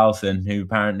Magnus Carlsen, who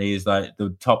apparently is like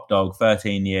the top dog.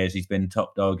 13 years he's been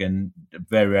top dog and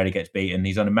very rarely gets beaten.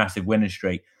 He's on a massive winning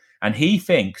streak, and he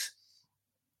thinks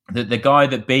that the guy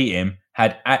that beat him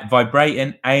had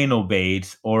vibrating anal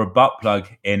beads or a butt plug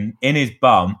in his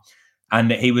bum,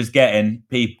 and that he was getting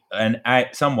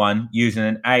someone using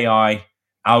an AI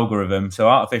algorithm, so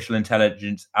artificial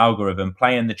intelligence algorithm,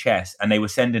 playing the chess, and they were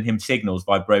sending him signals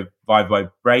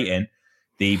vibrating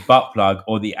the butt plug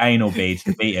or the anal beads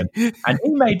to beat him. And he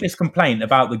made this complaint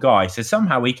about the guy. So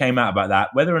somehow he came out about that,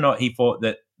 whether or not he thought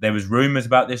that there was rumors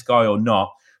about this guy or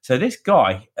not. So this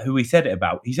guy who he said it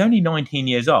about, he's only 19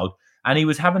 years old, and he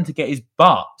was having to get his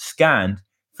butt scanned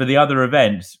for the other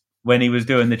events when he was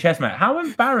doing the chess match. How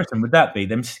embarrassing would that be?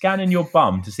 Them scanning your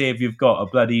bum to see if you've got a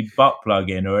bloody butt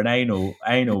plug in or an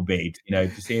anal bead,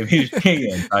 to see if you're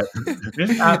cheating. Like,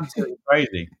 just absolutely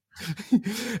crazy.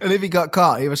 And if he got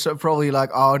caught, he was probably like,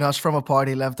 "Oh, no, it's from a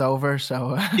party left over."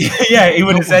 So yeah, he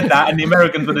would have said that, and the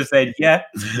Americans would have said, "Yeah,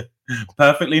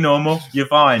 perfectly normal. You're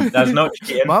fine. That's not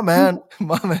cheating." My man.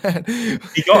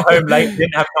 He got home late,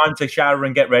 didn't have time to shower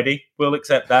and get ready. We'll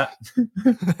accept that.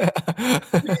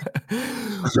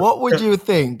 What would you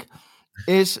think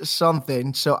is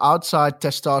something, so outside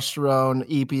testosterone,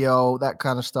 EPO, that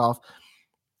kind of stuff,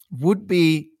 would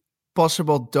be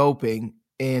possible doping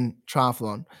in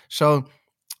triathlon? So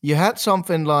you had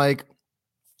something like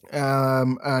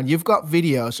you've got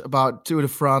videos about Tour de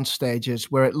France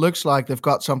stages where it looks like they've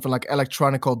got something like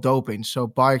electronical doping, so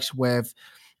bikes with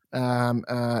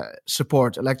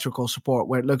electrical support,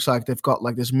 where it looks like they've got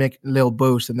like this little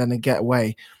boost and then they get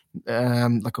away,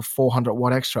 like a 400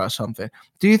 watt extra or something.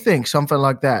 Do you think something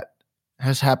like that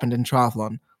has happened in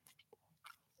triathlon?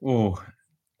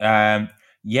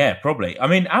 Yeah, probably. I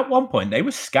mean, at one point they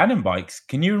were scanning bikes.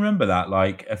 Can you remember that?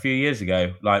 Like a few years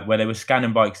ago, like where they were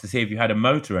scanning bikes to see if you had a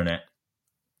motor in it.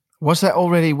 Was that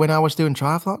already when I was doing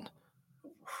triathlon?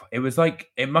 It was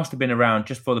like, it must have been around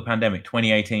just before the pandemic,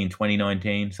 2018,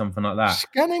 2019, something like that.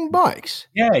 Scanning bikes?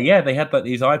 Yeah. They had like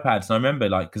these iPads. And I remember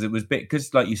because it was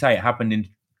because like you say, it happened in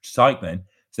cycling.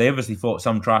 So they obviously thought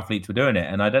some triathletes were doing it.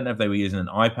 And I don't know if they were using an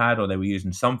iPad or they were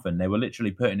using something. They were literally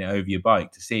putting it over your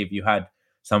bike to see if you had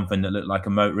something that looked like a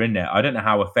motor in there. I don't know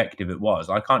how effective it was.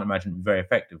 I can't imagine it would be very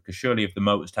effective, because surely if the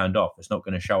motor's turned off, it's not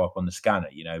going to show up on the scanner,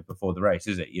 before the race,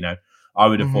 is it? I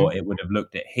would have thought it would have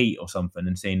looked at heat or something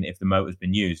and seen if the motor's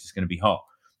been used, it's going to be hot.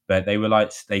 But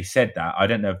they said that. I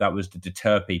don't know if that was to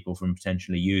deter people from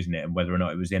potentially using it and whether or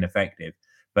not it was ineffective.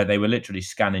 But they were literally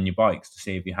scanning your bikes to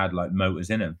see if you had like motors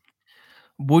in them.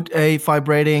 Would a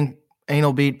vibrating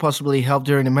anal bead possibly help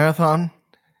during the marathon?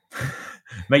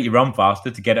 Make you run faster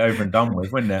to get it over and done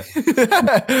with, wouldn't it?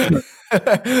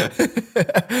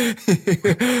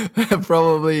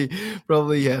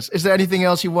 Probably yes. Is there anything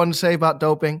else you want to say about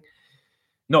doping?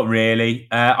 Not really.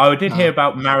 I did hear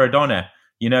about Maradona,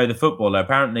 the footballer.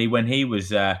 Apparently, when he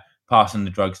was passing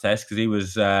the drugs test, because he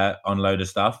was on a load of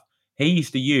stuff, he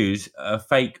used to use a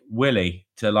fake willy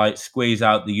to like squeeze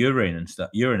out the urine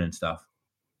and stuff.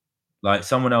 Like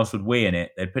someone else would wee in it,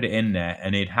 they'd put it in there,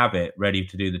 and he'd have it ready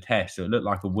to do the test. So it looked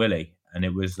like a willy, and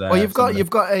it was. Well, you've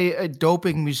got a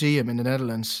doping museum in the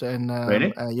Netherlands, and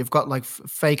really? You've got like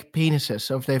fake penises.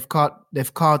 So if they've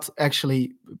caught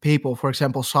actually people, for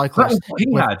example, cyclists.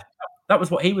 That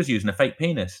was what he was using, a fake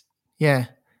penis. Yeah,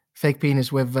 fake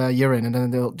penis with urine, and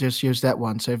then they'll just use that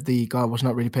one. So if the guy was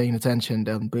not really paying attention,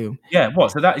 then boom. Yeah,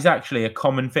 what? So that is actually a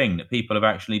common thing that people have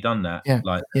actually done that. Yeah.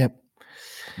 Yep.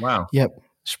 Wow. Yep.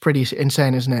 It's pretty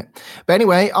insane, isn't it? But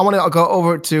anyway, I want to go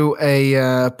over to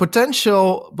a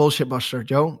potential bullshit buster,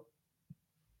 Joe.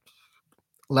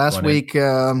 Last week,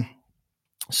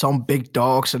 some big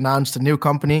dogs announced a new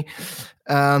company,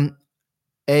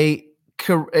 a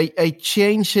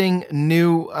changing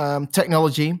new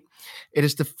technology. It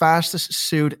is the fastest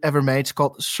suit ever made. It's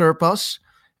called Surpass,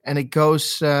 and it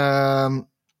goes.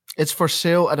 It's for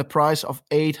sale at a price of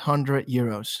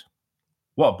 €800.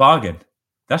 What a bargain!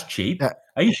 That's cheap.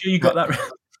 Are you sure you got that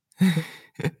right?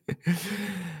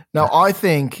 Now, I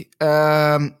think,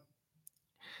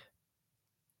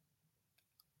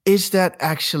 is that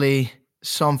actually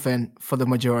something for the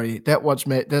majority?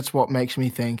 That's what makes me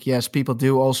think, yes, people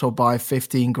do also buy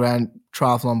 15 grand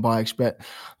triathlon bikes, but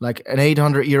like an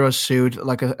 €800 suit,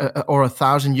 like or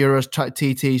 €1,000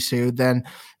 TT suit, then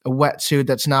a wetsuit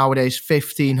that's nowadays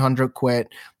 £1,500,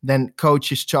 then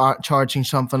coaches charging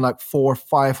something like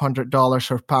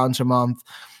 $400-500 or pounds a month.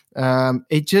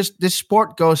 This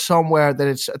sport goes somewhere that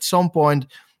it's at some point,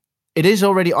 it is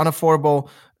already unaffordable,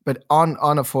 but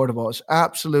unaffordable. It's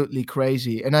absolutely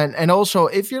crazy. And also,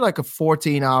 if you're like a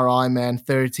 14-hour Ironman,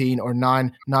 13 or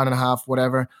 9.5,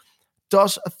 whatever,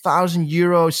 does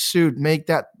 €1,000 suit make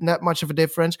that much of a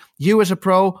difference? You as a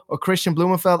pro or Christian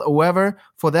Blumenfeld or whoever,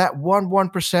 for that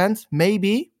 1%,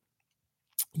 maybe.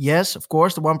 Yes, of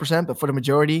course, the 1%, but for the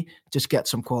majority, just get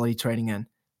some quality training in.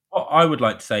 What I would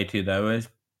like to say to you, though, is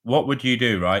what would you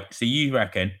do, right? So you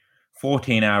reckon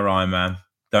 14-hour Ironman,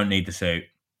 don't need the suit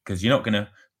because you're not going to.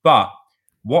 But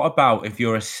what about if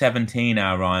you're a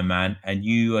 17-hour Ironman and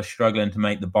you are struggling to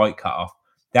make the bike cut off?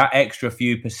 That extra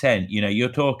few percent, you're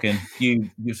talking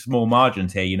few small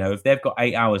margins here. If they've got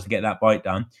 8 hours to get that bike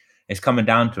done, it's coming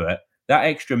down to it. That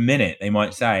extra minute they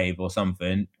might save or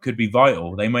something could be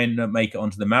vital. They may not make it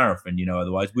onto the marathon,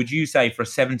 otherwise. Would you say for a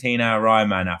 17-hour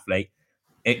Ironman athlete,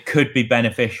 it could be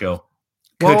beneficial?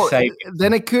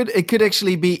 Then it could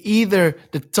actually be either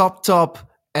the top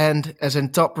end as in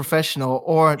top professional,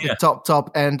 or the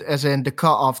top end as in the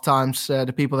cut-off times,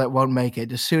 the people that won't make it.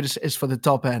 The suit is for the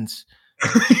top ends.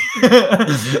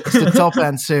 It's the top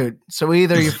end suit. So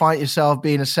either you find yourself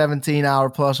being a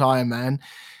 17-hour plus Ironman.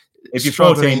 If you're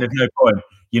 14, there's no point.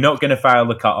 You're not going to fail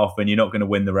the cut-off and you're not going to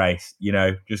win the race. You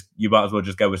might as well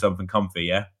just go with something comfy,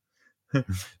 yeah?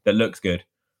 That looks good.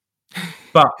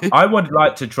 But I would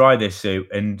like to try this suit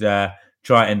and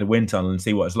try it in the wind tunnel and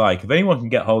see what it's like. If anyone can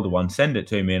get hold of one, send it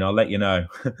to me and I'll let you know.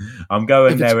 I'm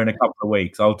going there in a couple of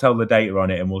weeks. I'll tell the data on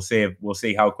it and we'll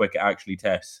see how quick it actually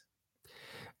tests.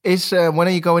 When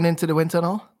are you going into the wind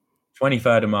tunnel?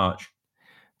 23rd of March.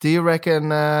 Do you reckon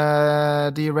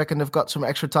they've got some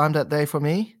extra time that day for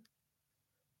me?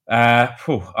 I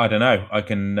don't know. I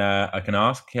can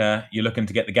ask. You're looking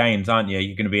to get the gains, aren't you?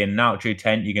 You're going to be in an altitude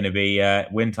tent. You're going to be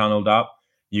wind tunneled up.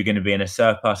 You're going to be in a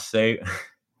Surpass suit.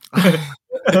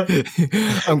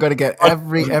 I'm going to get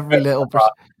every little.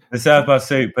 The Surpass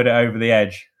suit. Put it over the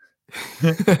edge.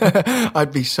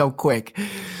 I'd be so quick.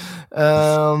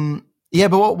 Yeah,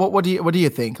 but what do you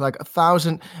think? Like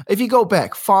 1,000? If you go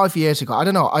back 5 years ago, I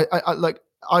don't know.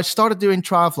 I started doing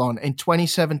triathlon in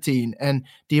 2017, and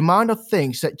the amount of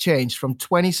things that changed from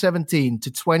 2017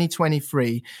 to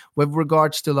 2023 with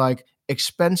regards to like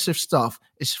expensive stuff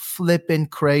is flipping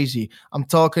crazy. I'm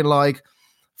talking like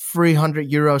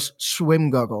 €300 swim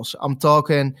goggles. I'm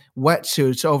talking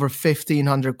wetsuits over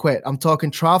 £1,500. I'm talking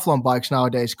triathlon bikes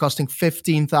nowadays costing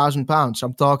 £15,000.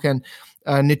 I'm talking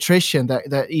nutrition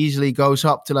that easily goes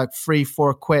up to like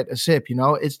 £3-4 a sip.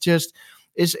 It's just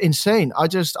is insane. I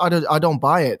don't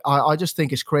buy it. I just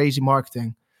think it's crazy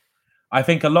marketing. I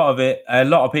think a lot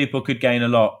of people could gain a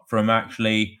lot from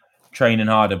actually training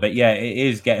harder, but yeah, it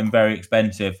is getting very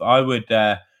expensive. I would,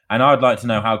 and I'd like to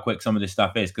know how quick some of this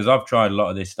stuff is, because I've tried a lot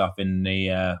of this stuff in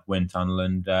the wind tunnel,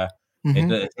 and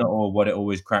it's not all what it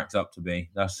always cracks up to be.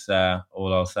 That's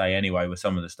all I'll say anyway with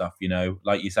some of the stuff.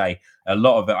 Like you say, a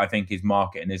lot of it I think is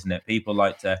marketing, isn't it? People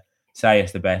like to say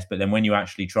it's the best, but then when you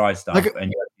actually try stuff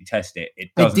and you actually test it, it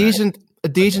doesn't. A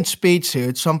decent speed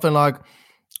suit, something like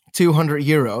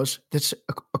 €200. That's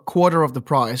a quarter of the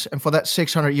price, and for that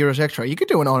 €600 extra, you could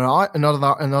do another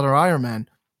Ironman.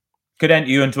 Could enter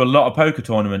you into a lot of poker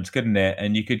tournaments, couldn't it?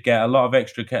 And you could get a lot of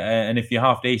extra. And if you're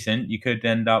half decent, you could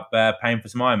end up paying for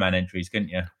some Ironman entries, couldn't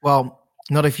you? Well,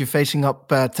 not if you're facing up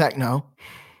Techno.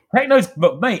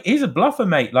 But mate, he's a bluffer,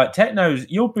 mate. Like Techno's,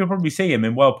 you'll probably see him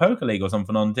in World Poker League or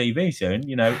something on TV soon.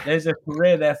 There's a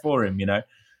career there for him.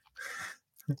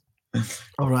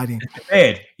 Alrighty. It's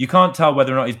weird. You can't tell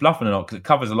whether or not he's bluffing or not because it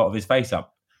covers a lot of his face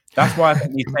up. That's why I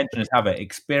think these pensioners have it.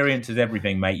 Experience is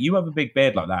everything, mate. You have a big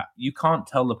beard like that. You can't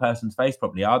tell the person's face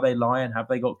properly. Are they lying? Have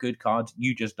they got good cards?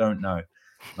 You just don't know.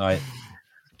 Like,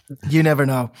 you never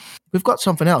know. We've got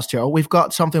something else, Joe. We've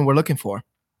got something we're looking for.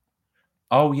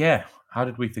 Oh, yeah. How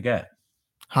did we forget?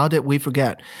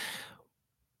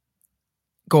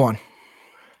 Go on.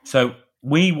 So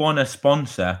we want to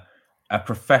sponsor a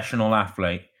professional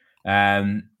athlete.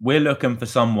 We're looking for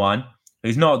someone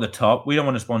who's not at the top. We don't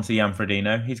want to sponsor Jan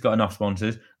Frodeno. He's got enough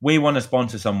sponsors. We want to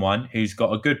sponsor someone who's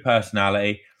got a good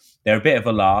personality. They're a bit of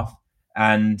a laugh,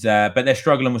 and but they're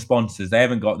struggling with sponsors. They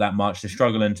haven't got that much. They're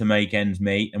struggling to make ends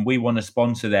meet, and we want to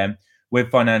sponsor them with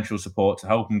financial support to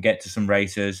help them get to some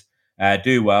races,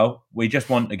 do well. We just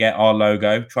want to get our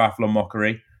logo, Triathlon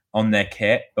Mockery, on their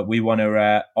kit, but we want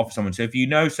to offer someone. So if you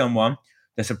know someone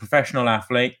that's a professional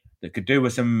athlete that could do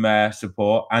with some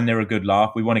support and they're a good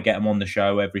laugh, we want to get them on the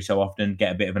show every so often,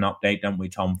 get a bit of an update, don't we,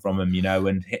 Tom, from them,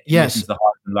 and listen to the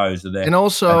highs and lows of it. And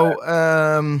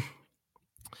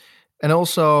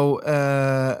also,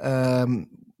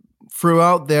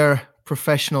 throughout their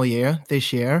professional year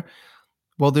this year,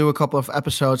 we'll do a couple of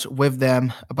episodes with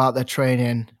them about their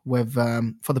training for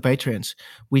the Patreons.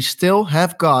 We still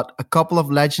have got a couple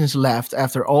of legends left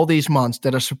after all these months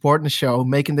that are supporting the show,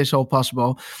 making this all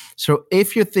possible. So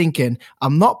if you're thinking,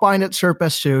 I'm not buying that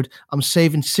Surpass suit, I'm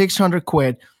saving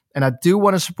 £600, and I do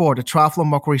want to support the Triathlon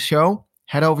Mockery show,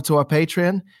 head over to our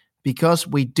Patreon, because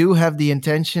we do have the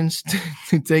intentions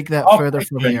to take that further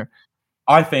from here.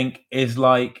 I think is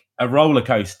like a roller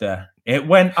coaster. It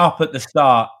went up at the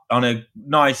start on a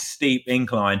nice steep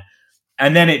incline,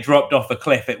 and then it dropped off a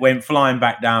cliff. It went flying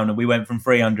back down, and we went from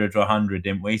 300 to 100,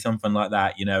 didn't we? Something like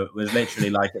that. It was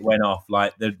literally like it went off,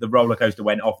 like the roller coaster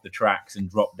went off the tracks and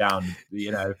dropped down,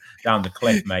 down the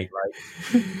cliff, mate.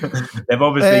 Like they've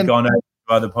obviously gone over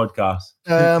to other podcasts.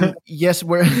 Yes,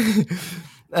 we're.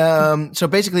 So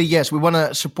basically, yes, we want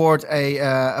to support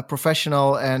a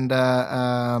professional and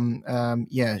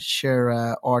share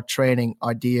our training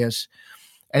ideas,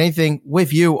 anything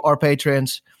with you, our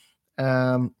patrons.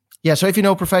 So if you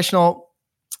know a professional,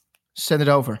 send it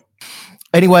over.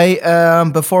 Anyway,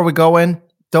 before we go in,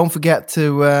 don't forget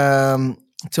to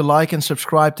like and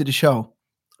subscribe to the show.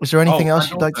 Is there anything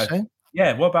else you'd like to say?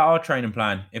 Yeah, what about our training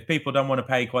plan? If people don't want to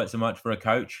pay quite so much for a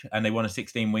coach and they want a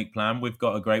 16-week plan, we've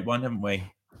got a great one, haven't we?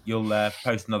 You'll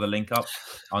post another link up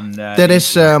on. That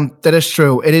is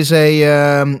true. It is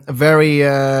a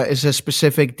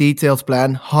specific detailed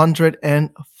plan,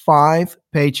 105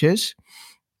 pages.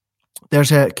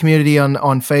 There's a community on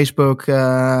Facebook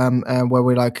where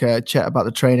we chat about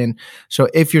the training. So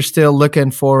if you're still looking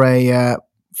for a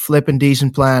flipping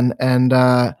decent plan and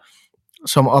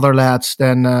some other lads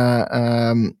then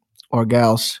or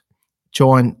gals,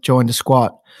 join the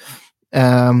squad.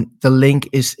 The link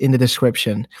is in the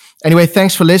description. Anyway,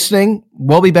 thanks for listening.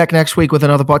 We'll be back next week with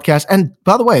another podcast. And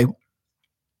by the way,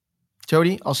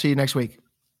 Jody, I'll see you next week.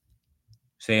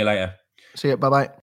 See you later. See you. Bye-bye.